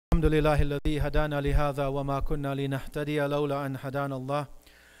الحمد لله الذي هدانا لهذا وما كنا لنهتدي لولا أن هدانا الله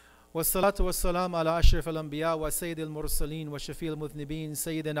والصلاة والسلام على أشرف الأنبياء وسيد المرسلين وشفيع المذنبين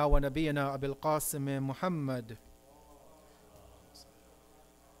سيدنا ونبينا أبي القاسم محمد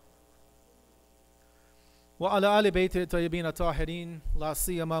وعلى آل بيت الطيبين الطاهرين لا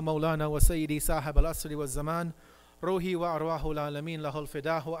سيما مولانا وسيدي صاحب العصر والزمان روحي وأرواح العالمين له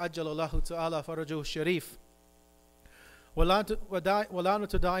الفداء وأجل الله تعالى فرجه الشريف ولعنة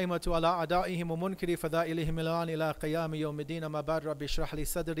دائمة على أعدائهم ومنكر فضائلهم الآن إلى قيام يوم الدين. ما بعد رب اشرح لي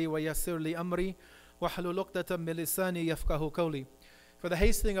صدري ويسر لي أمري واحلل عقدة من لساني يفقهوا قولي. For the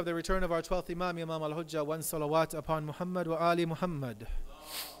hastening of the return of our 12th Imam, Imam Al-Hadi, one salawat upon Muhammad wa Ali Muhammad.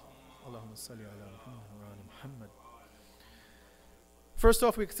 Allahumma salli ala Muhammad wa ali Muhammad. First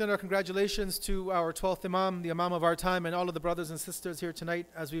off, we extend our congratulations to our 12th Imam, the Imam of our time, and all of the brothers and sisters here tonight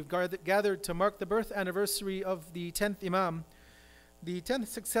as we've gathered to mark the birth anniversary of the 10th Imam, the 10th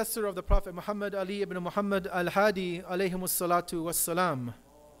successor of the Prophet Muhammad, Ali ibn Muhammad Al-Hadi, alayhimus salatu wassalam.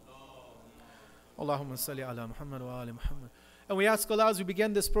 Allahumma salli ala Muhammad wa ali Muhammad. And we ask Allah as we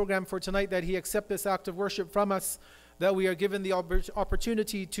begin this program for tonight that He accept this act of worship from us, that we are given the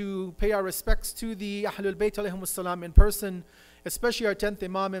opportunity to pay our respects to the Ahlul Bayt alayhimus salam in person, especially our 10th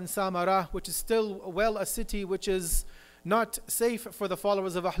Imam in Samarah, which is still a city which is not safe for the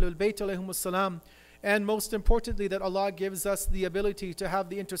followers of Ahlul Bayt alayhimus salam. And most importantly, that Allah gives us the ability to have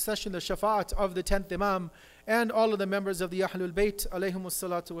the intercession, the shafa'at of the 10th Imam and all of the members of the Ahlul Bayt alayhimus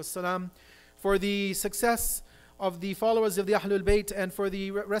salatu wassalam, for the success of the followers of the Ahlul Bayt and for the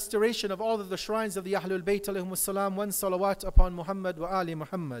restoration of all of the shrines of the Ahlul Bayt alayhimus salam. One salawat upon Muhammad wa ali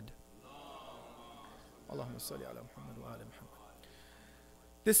Muhammad. Allahumma salli ala Muhammad wa ali Muhammad.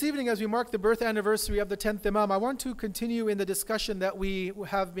 This evening, as we mark the birth anniversary of the 10th Imam, I want to continue in the discussion that we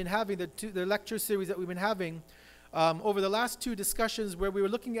have been having, the lecture series that we've been having over the last two discussions, where we were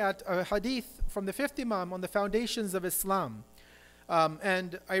looking at a hadith from the 5th Imam on the foundations of Islam.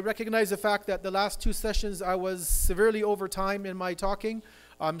 And I recognize the fact that the last two sessions I was severely over time in my talking,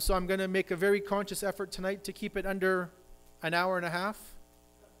 so I'm going to make a very conscious effort tonight to keep it under an hour and a half.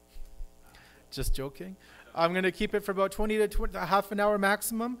 Just joking. I'm going to keep it for about 20 to half an hour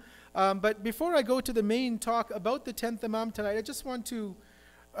maximum. But before I go to the main talk about the 10th Imam tonight, I just want to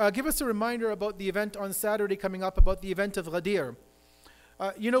give us a reminder about the event on Saturday coming up, about the event of Ghadir.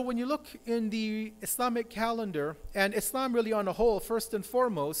 You know, when you look in the Islamic calendar, and Islam really on a whole, first and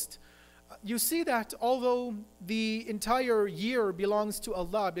foremost, you see that although the entire year belongs to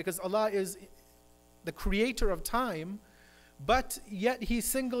Allah, because Allah is the creator of time, but yet He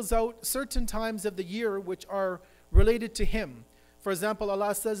singles out certain times of the year which are related to Him. For example,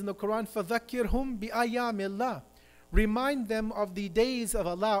 Allah says in the Quran, فَذَكِّرْهُمْ بِأَيَّامِ اللَّهِ. Remind them of the days of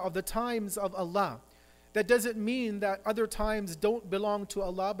Allah, of the times of Allah. That doesn't mean that other times don't belong to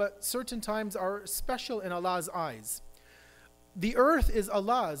Allah, but certain times are special in Allah's eyes. The earth is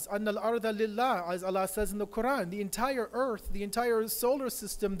Allah's. أَنَّ الْأَرْضَ لِلَّهِ, as Allah says in the Quran. The entire earth, the entire solar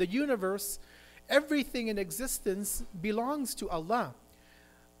system, the universe, everything in existence belongs to Allah.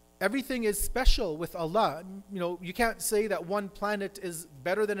 Everything is special with Allah. You know, you can't say that one planet is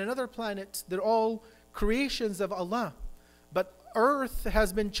better than another planet. They're all creations of Allah. But earth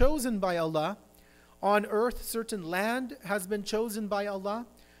has been chosen by Allah. On earth, certain land has been chosen by Allah.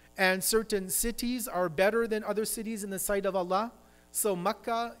 And certain cities are better than other cities in the sight of Allah. So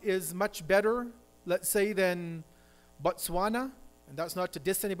Makkah is much better, let's say, than Botswana. And that's not to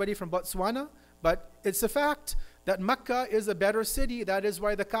diss anybody from Botswana, but it's a fact that Mecca is a better city. That is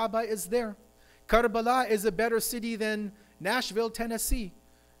why the Kaaba is there. Karbala is a better city than Nashville, Tennessee.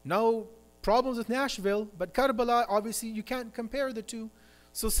 No problems with Nashville, but Karbala, obviously you can't compare the two.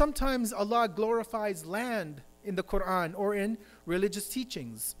 So sometimes Allah glorifies land in the Quran or in religious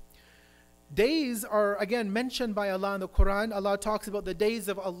teachings. Days are again mentioned by Allah in the Quran. Allah talks about the days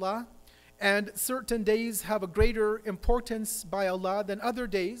of Allah, and certain days have a greater importance by Allah than other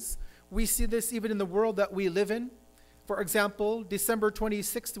days. We see this even in the world that we live in. For example, December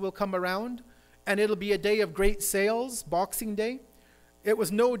 26th will come around, and it'll be a day of great sales, Boxing Day. It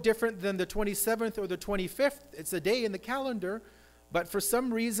was no different than the 27th or the 25th. It's a day in the calendar, but for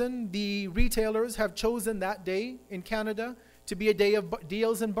some reason, the retailers have chosen that day in Canada to be a day of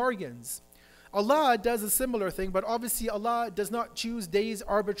deals and bargains. Allah does a similar thing, but obviously Allah does not choose days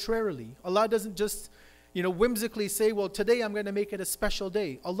arbitrarily. Allah doesn't just whimsically say, well, today I'm going to make it a special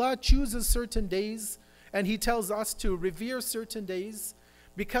day. Allah chooses certain days, and He tells us to revere certain days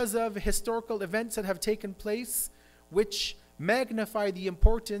because of historical events that have taken place, which magnify the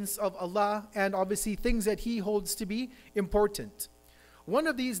importance of Allah and obviously things that He holds to be important. One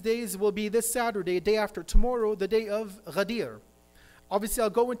of these days will be this Saturday, day after tomorrow, the day of Ghadir. Obviously, I'll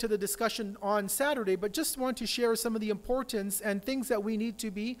go into the discussion on Saturday, but just want to share some of the importance and things that we need to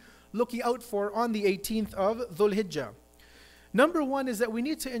be looking out for on the 18th of Dhul-Hijjah. Number one is that we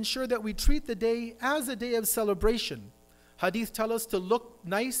need to ensure that we treat the day as a day of celebration. Hadith tell us to look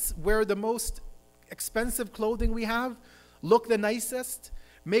nice, wear the most expensive clothing we have, look the nicest,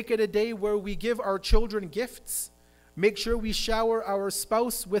 make it a day where we give our children gifts, make sure we shower our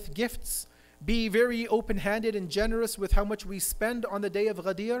spouse with gifts, be very open-handed and generous with how much we spend on the day of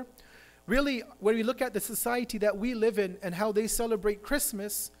Ghadir. Really, when we look at the society that we live in and how they celebrate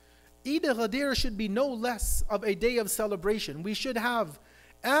Christmas, Eid al-Ghadir should be no less of a day of celebration. We should have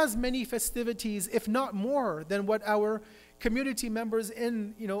as many festivities, if not more, than what our community members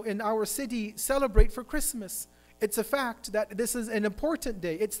in our city celebrate for Christmas. It's a fact that this is an important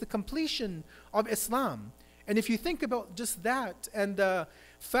day. It's the completion of Islam. And if you think about just that and the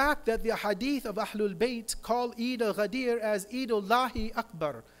fact that the hadith of Ahlul Bayt call Eid al-Ghadir as Eidullahi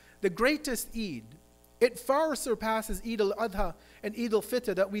Akbar, the greatest Eid, it far surpasses Eid al-Adha and Eid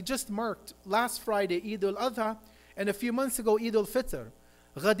al-Fitr that we just marked last Friday, Eid al-Adha, and a few months ago, Eid al-Fitr.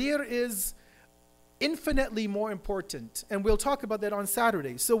 Ghadir is infinitely more important, and we'll talk about that on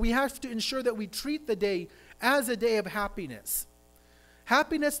Saturday. So we have to ensure that we treat the day as a day of happiness.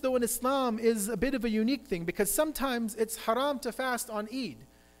 Happiness, though, in Islam is a bit of a unique thing because sometimes it's haram to fast on Eid.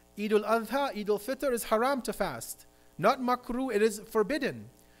 Eid al-Adha, Eid al-Fitr is haram to fast. Not makruh, it is forbidden.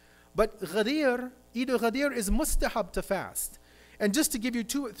 But Ghadir, Eid al-Ghadir is mustahab to fast. And just to give you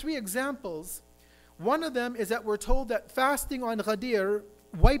three examples, one of them is that we're told that fasting on Ghadir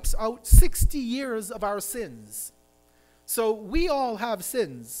wipes out 60 years of our sins. So we all have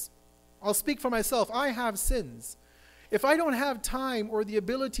sins. I'll speak for myself. I have sins. If I don't have time or the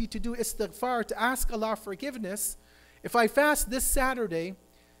ability to do istighfar, to ask Allah forgiveness, if I fast this Saturday,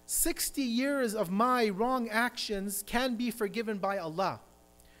 60 years of my wrong actions can be forgiven by Allah.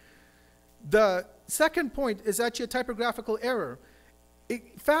 The second point is actually a typographical error.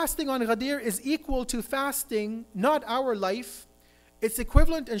 Fasting on Ghadir is equal to fasting not our life. It's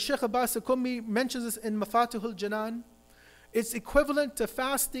equivalent, and Shaykh Abbas Al-Kummi mentions this in Mafatihul Janan. It's equivalent to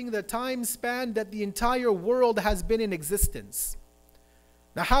fasting the time span that the entire world has been in existence.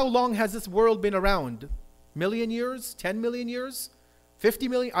 Now, how long has this world been around? Million years? 10 million years? 50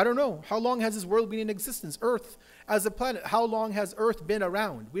 million? I don't know. How long has this world been in existence? Earth as a planet, how long has Earth been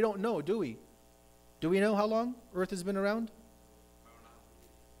around? We don't know, do we? Do we know how long Earth has been around?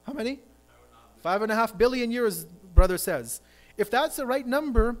 How many? 5.5 billion years, brother says. If that's the right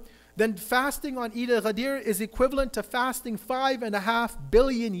number, then fasting on Eid al-Ghadir is equivalent to fasting 5.5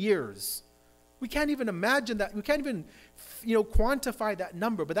 billion years. We can't even imagine that. We can't even quantify that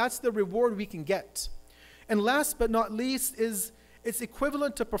number, but that's the reward we can get. And last but not least is it's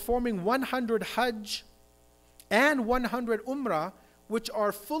equivalent to performing 100 Hajj and 100 Umrah, which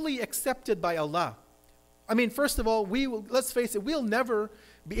are fully accepted by Allah. I mean, first of all, let's face it, we'll never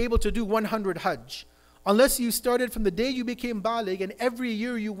be able to do 100 Hajj. Unless you started from the day you became baligh and every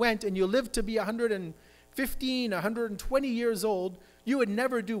year you went and you lived to be 115, 120 years old, you would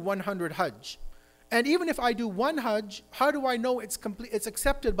never do 100 Hajj. And even if I do one Hajj, how do I know it's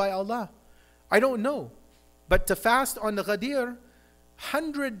accepted by Allah? I don't know. But to fast on the Ghadir,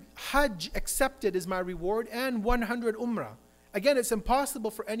 100 Hajj accepted is my reward and 100 Umrah. Again, it's impossible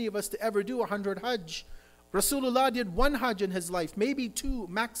for any of us to ever do 100 Hajj. Rasulullah did one Hajj in his life, maybe two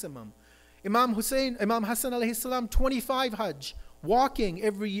maximum. Imam Hassan alayhi salam, 25 Hajj, walking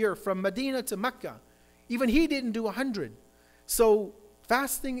every year from Medina to Mecca. Even he didn't do 100. So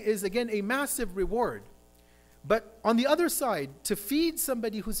fasting is again a massive reward. But on the other side, to feed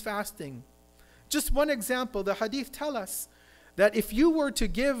somebody who's fasting, just one example, the hadith tell us that if you were to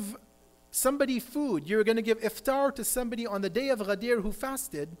give somebody food, you're going to give iftar to somebody on the day of Ghadir who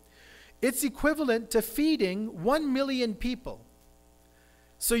fasted, it's equivalent to feeding 1 million people.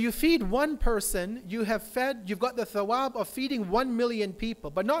 So you feed one person, you've got the thawab of feeding 1 million people,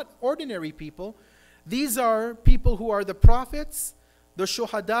 but not ordinary people. These are people who are the prophets, the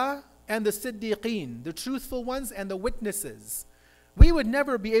shuhada, and the siddiqeen, the truthful ones and the witnesses. We would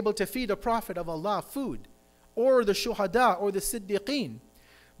never be able to feed a prophet of Allah food, or the shuhada, or the siddiqeen.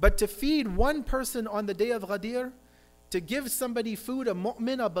 But to feed one person on the day of Ghadir, to give somebody food, a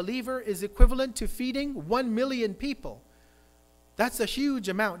mu'min, a believer, is equivalent to feeding 1 million people. That's a huge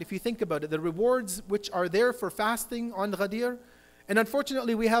amount if you think about it. The rewards which are there for fasting on Ghadir. And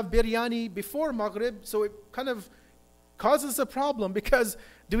unfortunately, we have biryani before Maghrib, so it kind of causes a problem because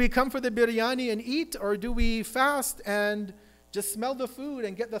do we come for the biryani and eat, or do we fast and just smell the food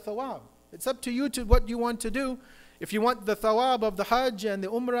and get the thawab? It's up to you to what you want to do. If you want the thawab of the Hajj and the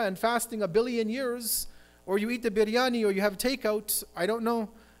Umrah and fasting 1 billion years, or you eat the biryani, or you have takeout, I don't know.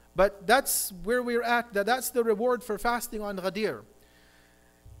 But that's where we're at. That's the reward for fasting on Ghadir.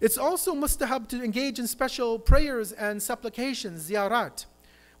 It's also mustahab to engage in special prayers and supplications, ziyarat.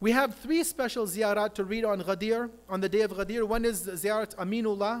 We have 3 special ziyarat to read on Ghadir, on the day of Ghadir. One is ziyarat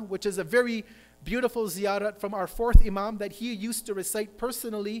Aminullah, which is a very beautiful ziyarat from our 4th Imam that he used to recite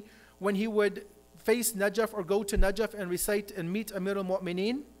personally when he would face Najaf or go to Najaf and recite and meet Amir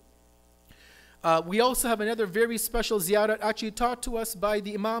al-Mu'mineen. We also have another very special ziyarat actually taught to us by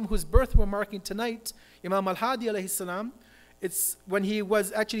the Imam whose birth we're marking tonight, Imam Al-Hadi alayhi salam. It's when he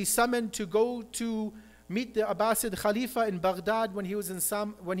was actually summoned to go to meet the Abbasid Khalifa in Baghdad when he was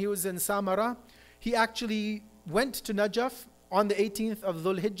in Samara. He actually went to Najaf on the 18th of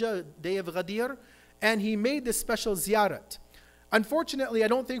Dhul-Hijjah, day of Ghadir, and he made this special ziyarat. Unfortunately, I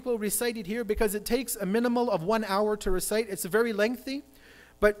don't think we'll recite it here because it takes a minimal of 1 hour to recite. It's very lengthy.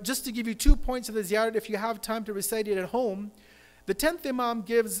 But just to give you 2 points of the ziyarat, if you have time to recite it at home, the 10th Imam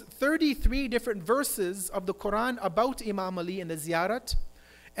gives 33 different verses of the Quran about Imam Ali in the ziyarat,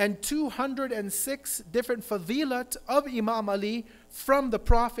 and 206 different fadilat of Imam Ali from the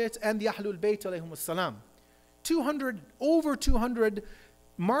Prophet and the Ahlul Bayt alayhum salam. Over 200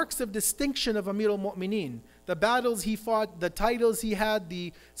 marks of distinction of Amir al-Mu'mineen. The battles he fought, the titles he had,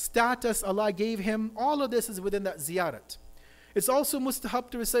 the status Allah gave him, all of this is within that ziyarat. It's also mustahab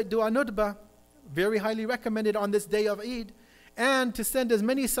to recite Dua Nudba, very highly recommended on this day of Eid, and to send as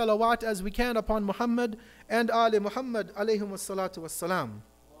many salawat as we can upon Muhammad and Ali Muhammad alayhim wassalatu wassalam.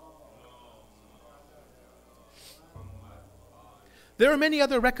 There are many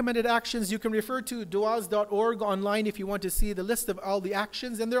other recommended actions. You can refer to duas.org online if you want to see the list of all the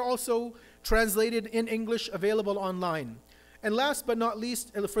actions, and they're also translated in English, available online. And last but not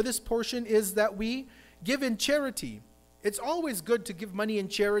least, for this portion, is that we give in charity. It's always good to give money in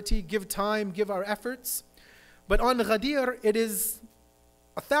charity, give time, give our efforts. But on Ghadir, it is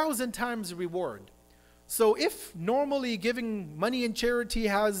 1,000 times reward. So if normally giving money in charity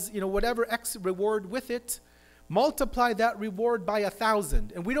has, whatever X reward with it, multiply that reward by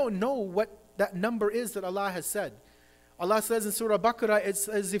 1,000. And we don't know what that number is that Allah has said. Allah says in Surah Baqarah, it's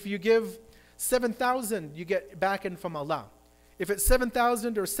as if you give 7,000, you get back in from Allah. If it's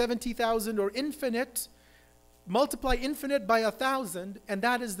 7,000 or 70,000 or infinite, multiply infinite by 1,000, and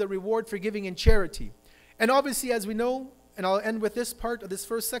that is the reward for giving in charity. And obviously, as we know, and I'll end with this part of this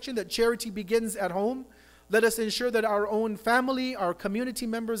first section, that charity begins at home. Let us ensure that our own family, our community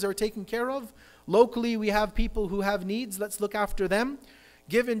members are taken care of. Locally, we have people who have needs. Let's look after them.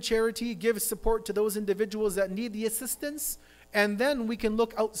 Give in charity, give support to those individuals that need the assistance. And then we can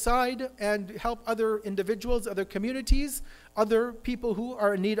look outside and help other individuals, other communities, other people who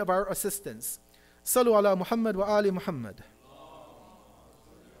are in need of our assistance. Sallu ala Muhammad wa ali Muhammad.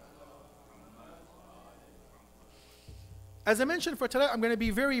 As I mentioned for today, I'm going to be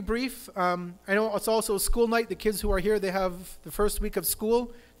very brief. I know it's also school night. The kids who are here, they have the first week of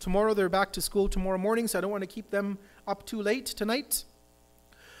school. Tomorrow they're back to school tomorrow morning, so I don't want to keep them up too late tonight.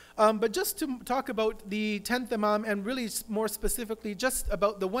 But just to talk about the 10th Imam, and really more specifically just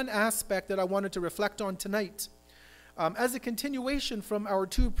about the one aspect that I wanted to reflect on tonight. As a continuation from our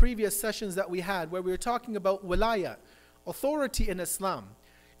 2 previous sessions that we had, where we were talking about wilaya, authority in Islam.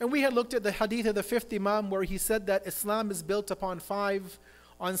 And we had looked at the hadith of the 5th Imam, where he said that Islam is built upon 5,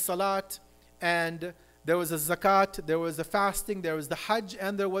 on salat, and there was a zakat, there was the fasting, there was the hajj,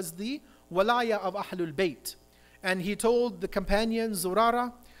 and there was the walaya of Ahlul Bayt. And he told the companion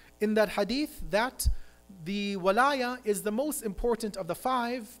Zurara in that hadith that the walaya is the most important of the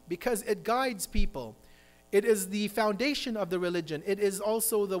 5 because it guides people. It is the foundation of the religion. It is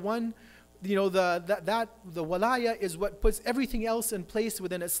also the one, the walaya is what puts everything else in place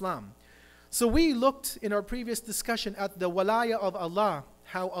within Islam. So we looked in our previous discussion at the walaya of Allah,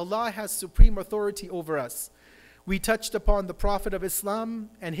 how Allah has supreme authority over us. We touched upon the Prophet of Islam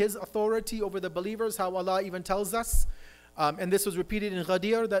and his authority over the believers, how Allah even tells us, and this was repeated in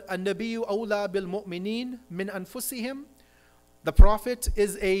Ghadir, that an-nabiyyu awla bil mu'minin min anfusihim. The Prophet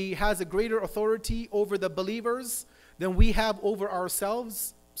has a greater authority over the believers than we have over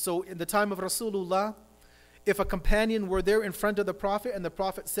ourselves. So in the time of Rasulullah, if a companion were there in front of the Prophet and the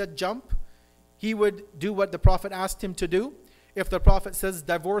Prophet said jump, he would do what the Prophet asked him to do. If the Prophet says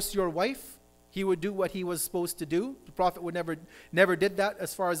divorce your wife, he would do what he was supposed to do. The Prophet would never did that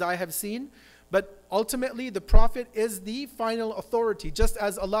as far as I have seen. But ultimately the Prophet is the final authority. Just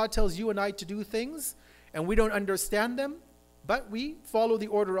as Allah tells you and I to do things and we don't understand them, but we follow the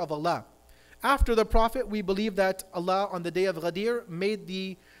order of Allah. After the Prophet, we believe that Allah on the day of Ghadir made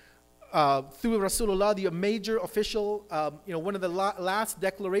the through Rasulullah, the major official, one of the last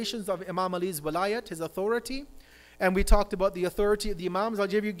declarations of Imam Ali's wilayat, his authority. And we talked about the authority of the Imams. I'll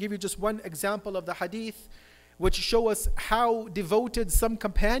give you just one example of the hadith, which show us how devoted some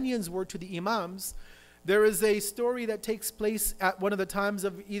companions were to the Imams. There is a story that takes place at one of the times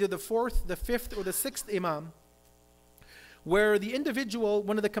of either the 4th, the 5th, or the 6th Imam, where the individual,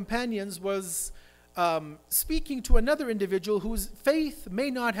 one of the companions, was speaking to another individual whose faith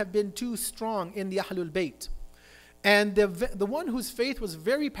may not have been too strong in the Ahlul Bayt. And the one whose faith was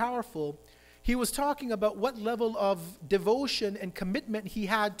very powerful, he was talking about what level of devotion and commitment he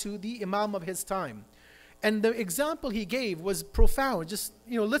had to the Imam of his time. And the example he gave was profound. Just,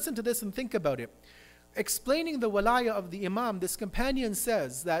 listen to this and think about it. Explaining the walaya of the Imam, this companion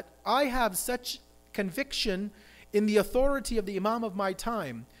says that I have such conviction in the authority of the Imam of my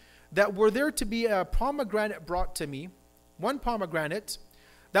time that were there to be a pomegranate brought to me, one pomegranate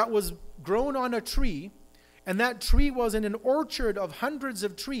that was grown on a tree, and that tree was in an orchard of hundreds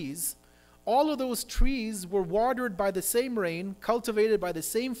of trees. All of those trees were watered by the same rain, cultivated by the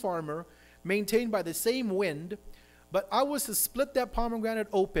same farmer, maintained by the same wind. But I was to split that pomegranate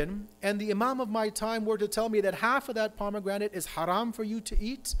open, and the Imam of my time were to tell me that half of that pomegranate is haram for you to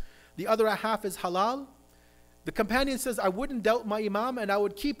eat, the other half is halal. The companion says, I wouldn't doubt my Imam, and I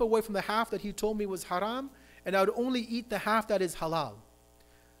would keep away from the half that he told me was haram, and I would only eat the half that is halal.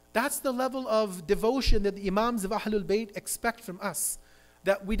 That's the level of devotion that the Imams of Ahlul Bayt expect from us.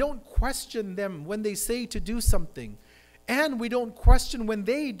 That we don't question them when they say to do something, and we don't question when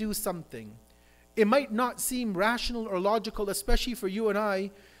they do something. It might not seem rational or logical, especially for you and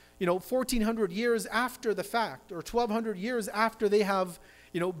I, 1400 years after the fact, or 1200 years after they have,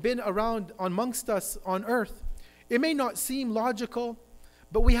 been around amongst us on earth. It may not seem logical,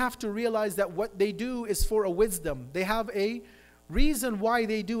 but we have to realize that what they do is for a wisdom. They have a reason why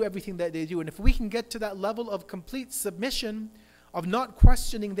they do everything that they do. And if we can get to that level of complete submission, of not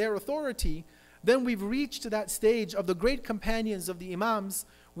questioning their authority, then we've reached to that stage of the great companions of the Imams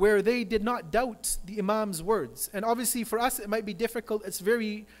where they did not doubt the Imam's words. And obviously for us it might be difficult, it's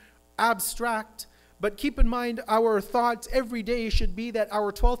very abstract, but keep in mind our thoughts every day should be that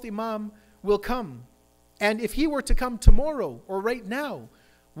our 12th Imam will come. And if he were to come tomorrow or right now,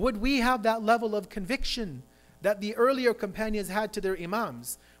 would we have that level of conviction that the earlier companions had to their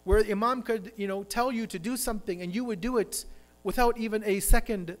Imams, where the Imam could tell you to do something and you would do it without even a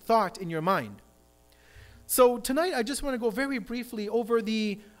second thought in your mind. So tonight I just want to go very briefly over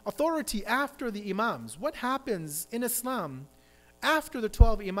the authority after the Imams. What happens in Islam after the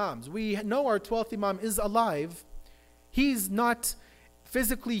 12 Imams? We know our 12th Imam is alive. He's not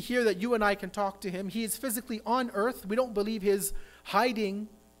physically here that you and I can talk to him. He is physically on earth. We don't believe he's hiding.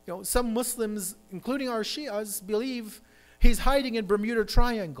 Some Muslims, including our Shias, believe he's hiding in Bermuda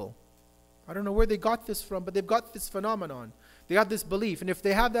Triangle. I don't know where they got this from, but they've got this phenomenon. They have this belief, and if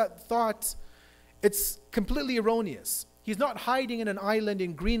they have that thought, it's completely erroneous. He's not hiding in an island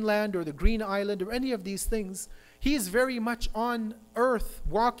in Greenland or the Green Island or any of these things. He is very much on earth,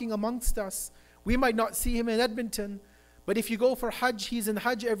 walking amongst us. We might not see him in Edmonton, but if you go for Hajj, he's in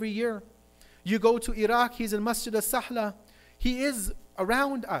Hajj every year. You go to Iraq, he's in Masjid al-Sahla. He is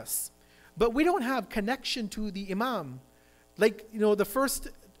around us. But we don't have connection to the Imam like the first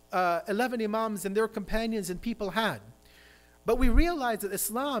 11 Imams and their companions and people had. But we realize that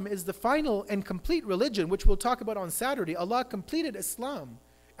Islam is the final and complete religion, which we'll talk about on Saturday. Allah completed Islam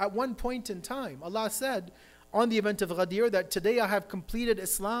at one point in time. Allah said on the event of Ghadir that today I have completed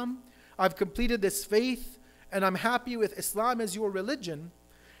Islam, I've completed this faith, and I'm happy with Islam as your religion.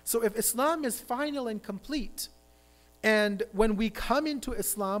 So if Islam is final and complete, and when we come into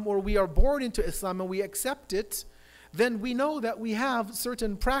Islam or we are born into Islam and we accept it, then we know that we have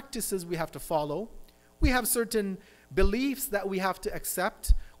certain practices we have to follow. We have certain beliefs that we have to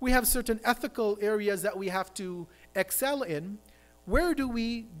accept. We have certain ethical areas that we have to excel in. Where do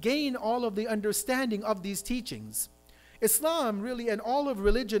we gain all of the understanding of these teachings? Islam really and all of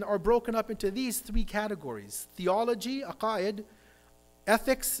religion are broken up into these three categories: theology, aqaid,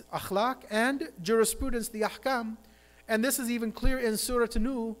 ethics, akhlaq, and jurisprudence, the ahkam. And this is even clear in Surah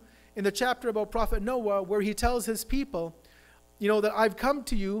Nuh, in the chapter about Prophet Noah, where he tells his people, that I've come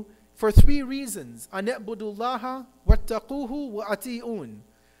to you for three reasons. An'budullaha wattaquhu wa ati'un.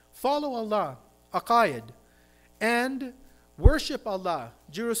 Follow Allah, aqaid, and worship Allah,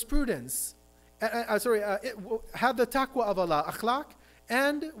 jurisprudence. Have the taqwa of Allah, akhlaq,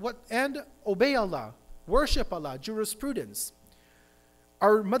 and obey Allah, worship Allah, jurisprudence.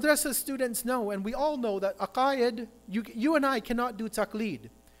 Our madrasa students know, and we all know, that aqaid, you and I cannot do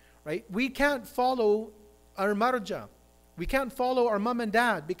taqleed, right? We can't follow our marja. We can't follow our mom and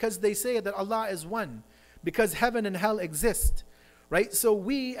dad because they say that Allah is one, because heaven and hell exist, right? So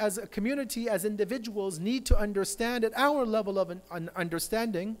we as a community, as individuals, need to understand at our level of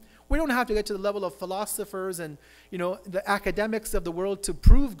understanding. We don't have to get to the level of philosophers and, the academics of the world to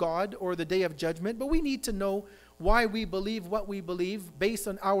prove God or the day of judgment, but we need to know why we believe what we believe based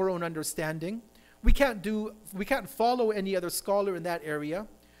on our own understanding. We can't follow any other scholar in that area.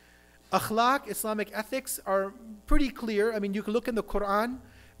 Akhlaq, Islamic ethics, are pretty clear. I mean, you can look in the Quran.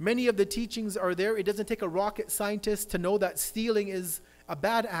 Many of the teachings are there. It doesn't take a rocket scientist to know that stealing is a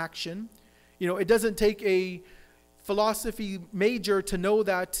bad action. It doesn't take a philosophy major to know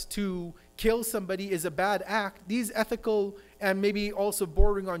that to kill somebody is a bad act. These ethical and maybe also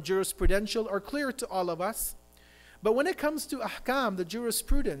bordering on jurisprudential are clear to all of us. But when it comes to ahkam, the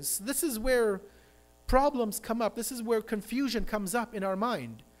jurisprudence, this is where problems come up. This is where confusion comes up in our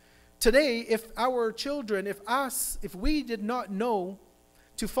mind. Today, if our children, if we did not know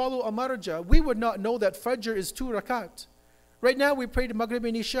to follow a marja, we would not know that Fajr is 2 rakat. Right now we pray to Maghrib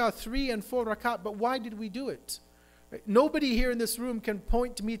and Isha 3 and 4 rakat, but why did we do it? Right? Nobody here in this room can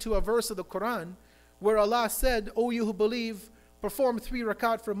point me to a verse of the Quran where Allah said, "O you who believe, perform 3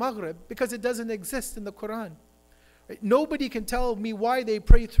 rakat for Maghrib," because it doesn't exist in the Quran. Right? Nobody can tell me why they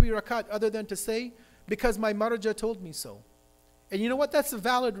pray 3 rakat other than to say, because my marja told me so. And you know what? That's a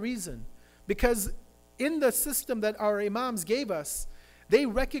valid reason. Because in the system that our imams gave us, they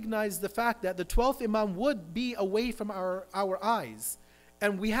recognized the fact that the 12th imam would be away from our eyes.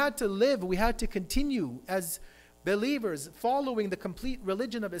 And we had to live, we had to continue as believers following the complete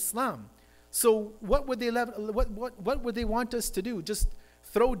religion of Islam. So what would they want us to do? Just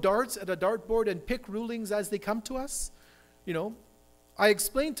throw darts at a dartboard and pick rulings as they come to us? I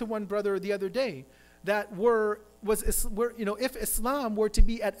explained to one brother the other day that if Islam were to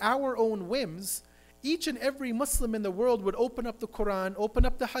be at our own whims, each and every Muslim in the world would open up the Quran, open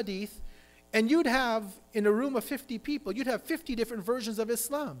up the Hadith, and you'd have, in a room of 50 people, you'd have 50 different versions of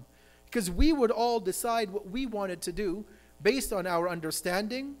Islam. Because we would all decide what we wanted to do based on our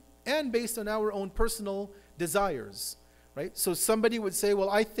understanding and based on our own personal desires, right? So somebody would say, well,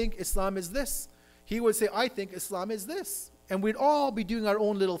 I think Islam is this. He would say, I think Islam is this. And we'd all be doing our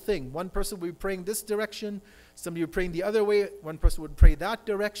own little thing. One person would be praying this direction, somebody would be praying the other way, one person would pray that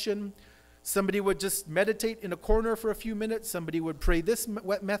direction, somebody would just meditate in a corner for a few minutes, somebody would pray this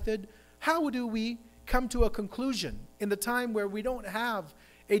method. How do we come to a conclusion in the time where we don't have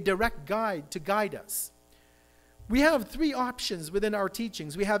a direct guide to guide us? We have 3 options within our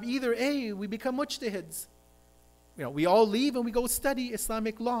teachings. We have either A, we become mujtahids. We all leave and we go study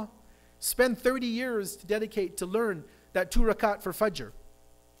Islamic law, spend 30 years to dedicate to learn that 2 rakat for Fajr.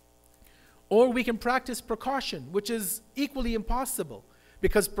 Or we can practice precaution, which is equally impossible,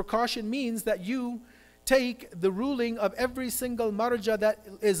 because precaution means that you take the ruling of every single marja that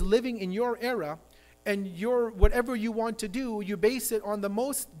is living in your era, and whatever you want to do, you base it on the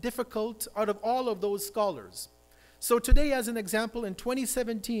most difficult out of all of those scholars. So today, as an example, in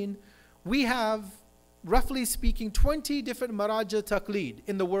 2017, we have, roughly speaking, 20 different maraja taqleed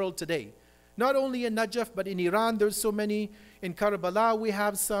in the world today. Not only in Najaf, but in Iran, there's so many. In Karbala, we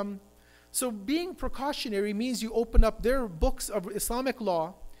have some. So being precautionary means you open up their books of Islamic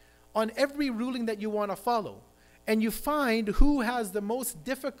law on every ruling that you want to follow. And you find who has the most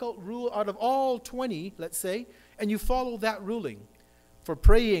difficult rule out of all 20, let's say, and you follow that ruling. For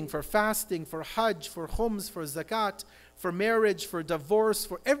praying, for fasting, for hajj, for khums, for zakat, for marriage, for divorce,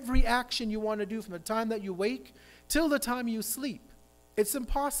 for every action you want to do from the time that you wake till the time you sleep. It's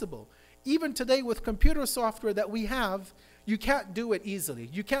impossible. Even today with computer software that we have, you can't do it easily.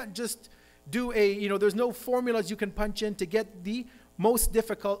 You can't just do there's no formulas you can punch in to get the most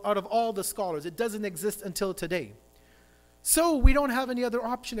difficult out of all the scholars. It doesn't exist until today. So we don't have any other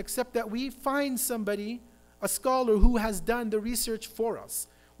option except that we find somebody, a scholar who has done the research for us.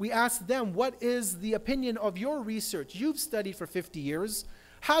 We ask them, what is the opinion of your research? You've studied for 50 years.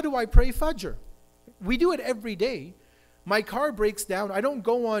 How do I pray Fajr? We do it every day. My car breaks down. I don't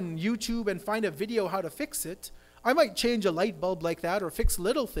go on YouTube and find a video how to fix it. I might change a light bulb like that or fix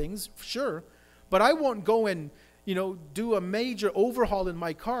little things, sure. But I won't go and, do a major overhaul in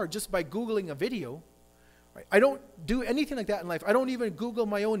my car just by Googling a video. Right? I don't do anything like that in life. I don't even Google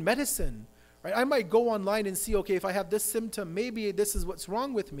my own medicine. Right? I might go online and see, okay, if I have this symptom, maybe this is what's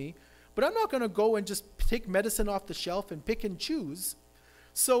wrong with me. But I'm not going to go and just take medicine off the shelf and pick and choose.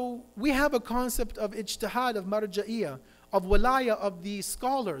 So we have a concept of ijtihad, of marja'iyah, of walaya, of the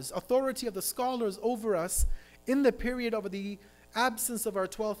scholars, authority of the scholars over us in the period of the absence of our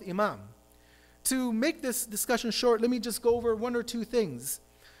 12th imam. To make this discussion short, let me just go over 1 or 2 things.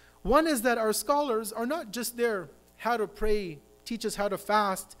 One is that our scholars are not just there how to pray, teach us how to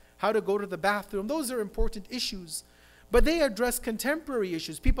fast, how to go to the bathroom. Those are important issues. But they address contemporary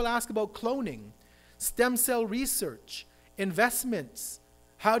issues. People ask about cloning, stem cell research, investments.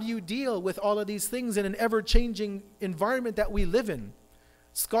 How do you deal with all of these things in an ever-changing environment that we live in?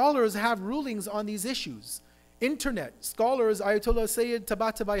 Scholars have rulings on these issues. Internet, scholars, Ayatollah Sayyid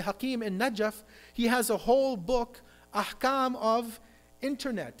Tabatabai Hakim in Najaf, he has a whole book, Ahkam of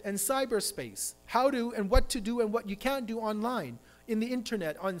Internet and cyberspace. How to and what to do and what you can't do online, in the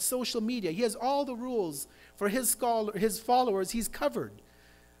internet, on social media. He has all the rules for his followers he's covered.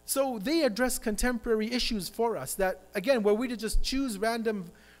 So they address contemporary issues for us that, again, were we to just choose random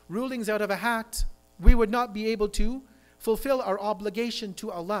rulings out of a hat, we would not be able to fulfill our obligation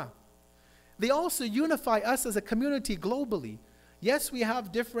to Allah. They also unify us as a community globally. Yes, we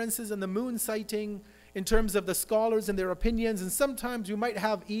have differences in the moon sighting in terms of the scholars and their opinions, and sometimes we might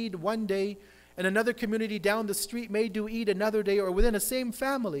have Eid one day and another community down the street may do Eid another day, or within a same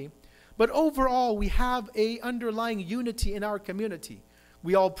family. But overall, we have an underlying unity in our community.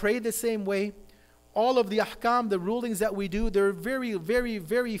 We all pray the same way. All of the ahkam, the rulings that we do, there are very, very,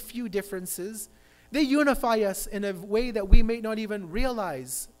 very few differences. They unify us in a way that we may not even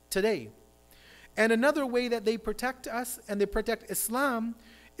realize today. And another way that they protect us and they protect Islam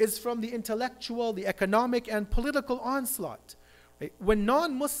is from the intellectual, the economic, and political onslaught. Right? When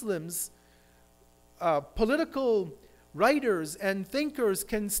non-Muslims, political writers and thinkers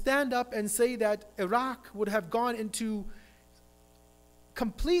can stand up and say that Iraq would have gone into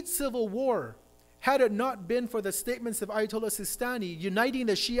complete civil war had it not been for the statements of Ayatollah Sistani uniting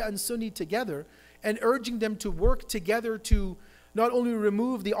the Shia and Sunni together and urging them to work together to not only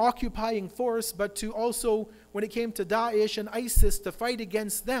remove the occupying force, but to also, when it came to Daesh and ISIS, to fight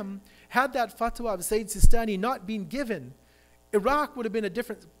against them. Had that fatwa of Sayyid Sistani not been given, Iraq would have been a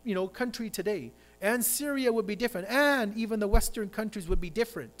different, country today. And Syria would be different. And even the Western countries would be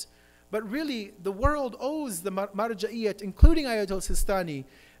different. But really, the world owes the Marja'iyyat, including Ayatollah Sistani.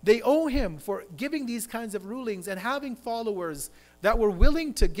 They owe him for giving these kinds of rulings and having followers that were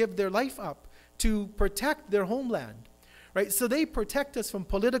willing to give their life up to protect their homeland. Right? So they protect us from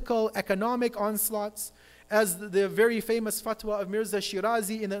political, economic onslaughts, as the very famous fatwa of Mirza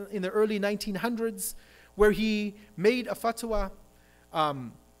Shirazi in the early 1900s, where he made a fatwa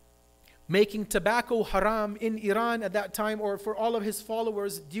making tobacco haram in Iran at that time, or for all of his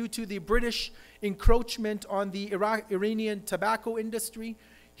followers, due to the British encroachment on the Iranian tobacco industry.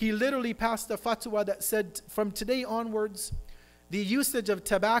 He literally passed a fatwa that said, from today onwards, the usage of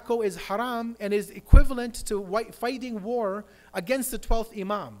tobacco is haram and is equivalent to fighting war against the 12th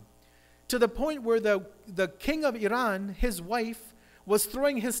Imam. To the point where the king of Iran, his wife, was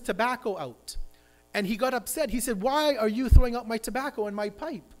throwing his tobacco out. And he got upset. He said, "Why are you throwing out my tobacco and my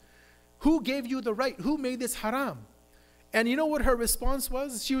pipe? Who gave you the right? Who made this haram?" And you know what her response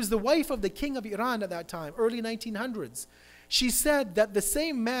was? She was the wife of the king of Iran at that time, early 1900s. She said that the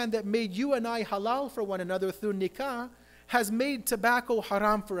same man that made you and I halal for one another through nikah has made tobacco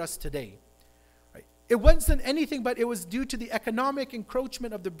haram for us today. Right? It wasn't anything, but it was due to the economic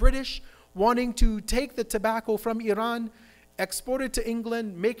encroachment of the British wanting to take the tobacco from Iran, export it to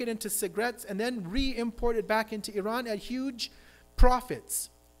England, make it into cigarettes, and then re-import it back into Iran at huge profits.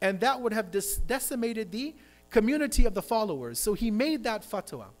 And that would have decimated the community of the followers. So he made that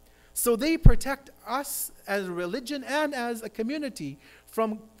fatwa. So they protect us as a religion and as a community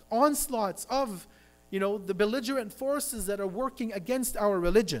from onslaughts of the belligerent forces that are working against our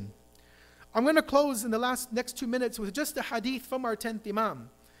religion. I'm going to close in the next 2 minutes with just a hadith from our 10th Imam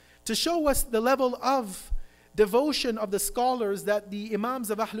to show us the level of devotion of the scholars that the Imams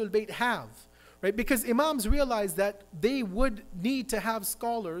of Ahlul Bayt have. Right? Because Imams realized that they would need to have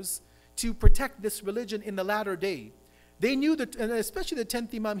scholars to protect this religion in the latter day. They knew that, and especially the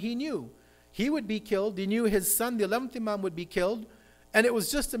 10th Imam, he knew he would be killed. He knew his son, the 11th Imam, would be killed. And it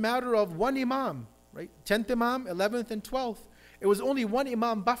was just a matter of one Imam. Right? 10th Imam, 11th and 12th. It was only one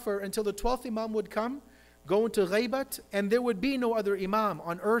Imam buffer until the 12th Imam would come, go into ghaibat, and there would be no other Imam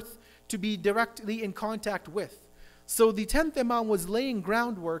on earth to be directly in contact with. So the 10th Imam was laying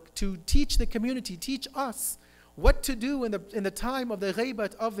groundwork to teach the community, teach us what to do in the time of the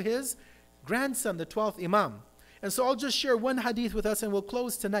ghaibat of his grandson, the 12th Imam. And so I'll just share one hadith with us and we'll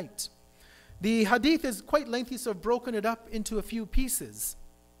close tonight. The hadith is quite lengthy, so I've broken it up into a few pieces.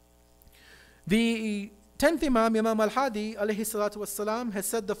 The 10th Imam, Imam Al-Hadi, alayhi salatu wassalam, has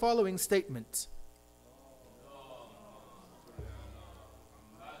said the following statement.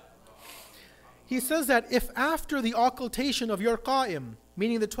 He says that if after the occultation of your qa'im,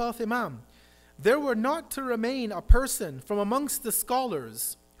 meaning the 12th Imam, there were not to remain a person from amongst the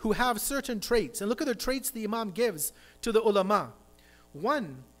scholars who have certain traits. And look at the traits the Imam gives to the ulama.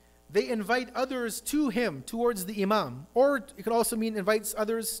 One, they invite others to him, towards the Imam. Or it could also mean invites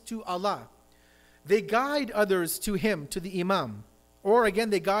others to Allah. They guide others to him, to the Imam. Or again,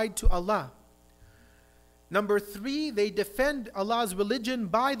 they guide to Allah. Number three, they defend Allah's religion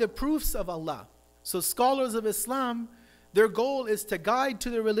by the proofs of Allah. So scholars of Islam, their goal is to guide to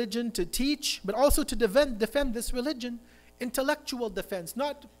the religion, to teach, but also to defend this religion. Intellectual defense,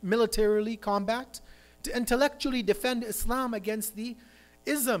 not militarily combat. To intellectually defend Islam against the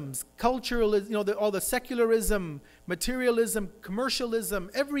isms, culturalism, all the secularism, materialism,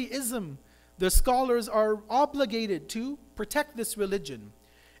 commercialism, every ism. The scholars are obligated to protect this religion.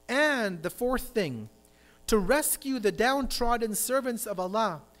 And the fourth thing, to rescue the downtrodden servants of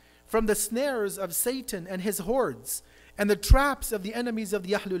Allah from the snares of Satan and his hordes and the traps of the enemies of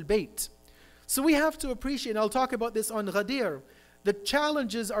the Ahlul Bayt. So we have to appreciate, and I'll talk about this on Ghadir, the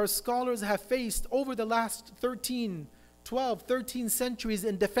challenges our scholars have faced over the last 13 centuries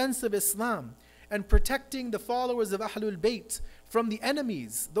in defense of Islam and protecting the followers of Ahlul Bayt from the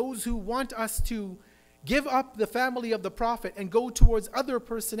enemies, those who want us to give up the family of the Prophet and go towards other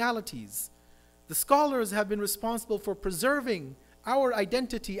personalities. The scholars have been responsible for preserving our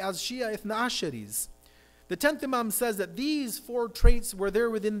identity as Shia Ithna Asharis. The 10th Imam says that these four traits were there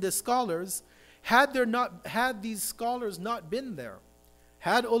within the scholars. Had these scholars not been there,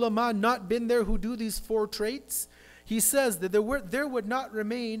 had ulama not been there who do these four traits, he says that there would not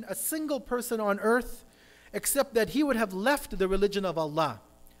remain a single person on earth except that he would have left the religion of Allah.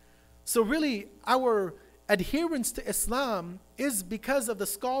 So really, our adherence to Islam is because of the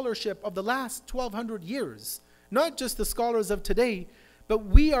scholarship of the last 1200 years. Not just the scholars of today, but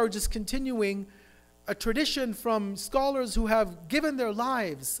we are just continuing a tradition from scholars who have given their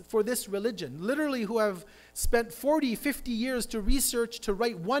lives for this religion, literally who have spent 40, 50 years to research, to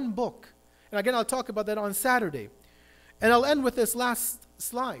write one book. And again, I'll talk about that on Saturday. And I'll end with this last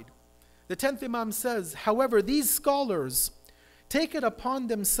slide. The 10th Imam says, however, these scholars take it upon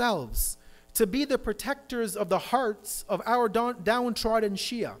themselves to be the protectors of the hearts of our downtrodden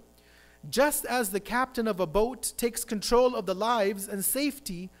Shia, just as the captain of a boat takes control of the lives and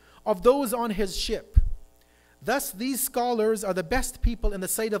safety of those on his ship. Thus, these scholars are the best people in the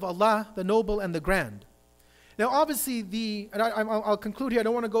sight of Allah, the Noble and the Grand. Now, obviously, I'll conclude here. I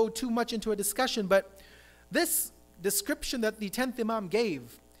don't want to go too much into a discussion, but this description that the 10th Imam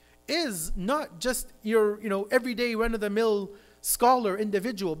gave is not just your everyday run-of-the-mill scholar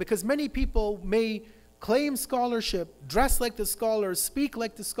individual, because many people may claim scholarship, dress like the scholars, speak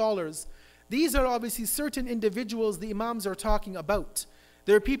like the scholars. These are obviously certain individuals the Imams are talking about.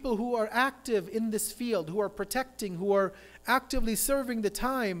 There are people who are active in this field, who are protecting, who are actively serving the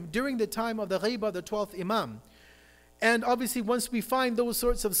time during the time of the Ghaiba, the 12th Imam. And obviously once we find those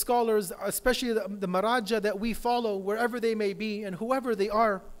sorts of scholars, especially the Maraja that we follow, wherever they may be and whoever they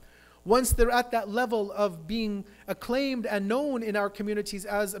are, once they're at that level of being acclaimed and known in our communities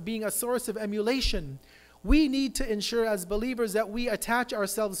as being a source of emulation, we need to ensure as believers that we attach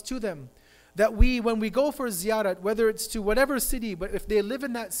ourselves to them. That when we go for ziyarat, whether it's to whatever city, but if they live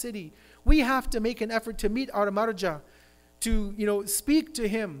in that city, we have to make an effort to meet our marja, to speak to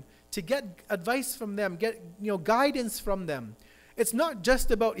him, to get advice from them, get guidance from them. It's not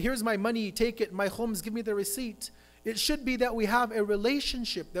just about, here's my money, take it, my khums, give me the receipt. It should be that we have a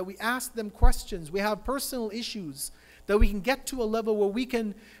relationship, that we ask them questions, we have personal issues, that we can get to a level where we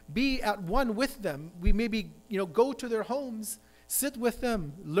can be at one with them. We maybe go to their homes, sit with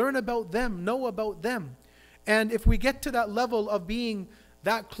them, learn about them, know about them. And if we get to that level of being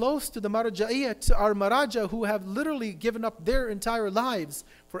that close to the marja'iyah, to our maraja who have literally given up their entire lives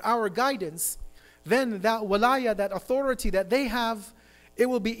for our guidance, then that walaya, that authority that they have, it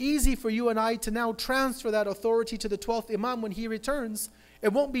will be easy for you and I to now transfer that authority to the 12th Imam when he returns.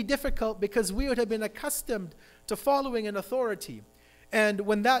 It won't be difficult because we would have been accustomed to following an authority. And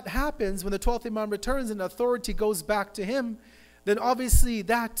when that happens, when the 12th Imam returns and authority goes back to him, then obviously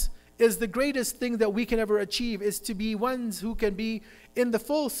that is the greatest thing that we can ever achieve, is to be ones who can be in the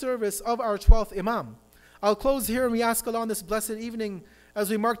full service of our 12th Imam. I'll close here, and we ask Allah on this blessed evening, as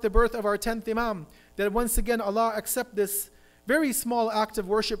we mark the birth of our 10th Imam, that once again Allah accept this very small act of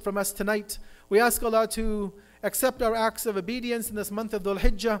worship from us tonight. We ask Allah to accept our acts of obedience in this month of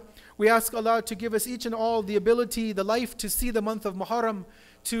Dhul-Hijjah. We ask Allah to give us each and all the ability, the life to see the month of Muharram,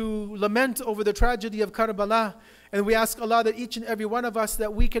 to lament over the tragedy of Karbala. And we ask Allah that each and every one of us,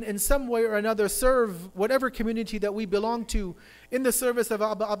 that we can in some way or another serve whatever community that we belong to in the service of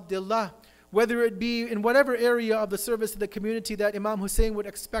Abu Abdullah, whether it be in whatever area of the service of the community that Imam Hussein would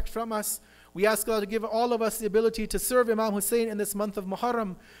expect from us, We ask Allah to give all of us the ability to serve Imam Hussein in this month of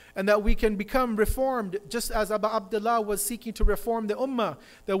Muharram, and that we can become reformed, just as Abu Abdullah was seeking to reform the Ummah,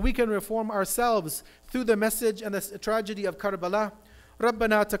 that we can reform ourselves through the message and the tragedy of Karbala.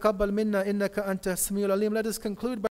 رَبَّنَا تَقَبَّلْ مِنَّا إِنَّكَ أَنْتَ السَّمِيعُ الْعَلِيمُ. Let us conclude by